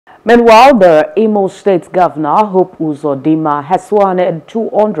Meanwhile, the Imo State Governor, Hope Uzodinma, has sworn in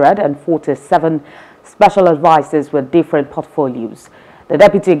 247 special advisors with different portfolios. The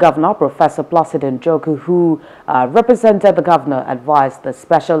Deputy Governor, Professor Placidin Njoku, who represented the governor, advised the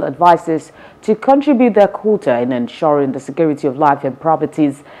special advisors to contribute their quota in ensuring the security of life and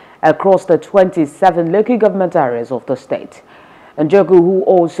properties across the 27 local government areas of the state. Njoku, who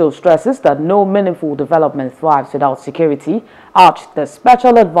also stresses that no meaningful development thrives without security, urged the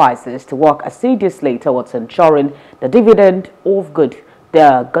special advisors to work assiduously towards ensuring the dividend of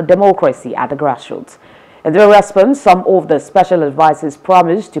the democracy at the grassroots. In their response, some of the special advisors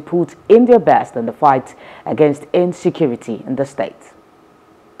promised to put in their best in the fight against insecurity in the state.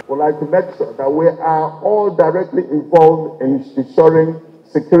 We'd like to make sure that we are all directly involved in ensuring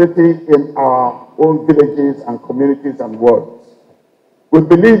security in our own villages and communities and wards. We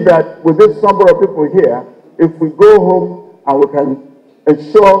believe that with this number of people here, if we go home and we can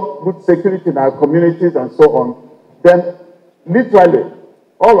ensure good security in our communities and so on, then literally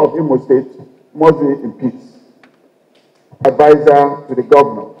all of Imo State must be in peace. Advisor to the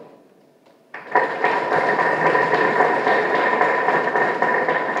governor.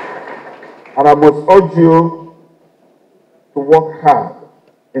 And I must urge you to work hard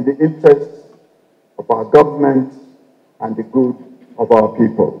in the interests of our government and the good of our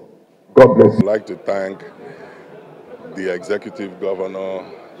people. God bless you. I'd like to thank the executive governor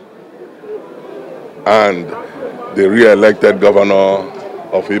and the re-elected governor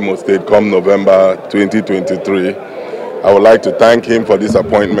of Imo State come November 2023. I would like to thank him for this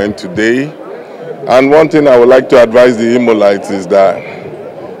appointment today. And one thing I would like to advise the Imolites is that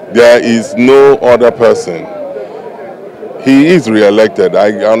there is no other person. He is re-elected. I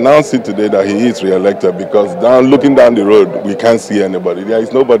announced it today that he is re-elected because looking down the road, we can't see anybody. There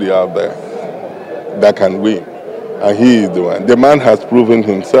is nobody out there that can win. And he is the one. The man has proven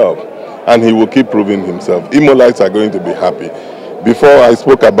himself, and he will keep proving himself. Imolites are going to be happy. Before I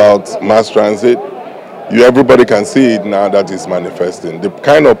spoke about mass transit, everybody can see it now that it's manifesting. The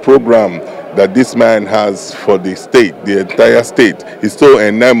kind of program that this man has for the state, the entire state, is so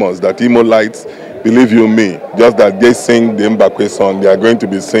enormous that Imolites, believe you me, just that they sing the Mbakwe song, they are going to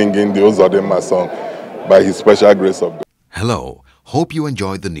be singing the Uzodinma song by his special grace of God. Hello, hope you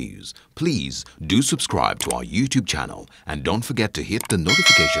enjoyed the news. Please do subscribe to our YouTube channel and don't forget to hit the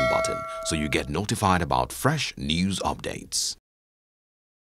notification button so you get notified about fresh news updates.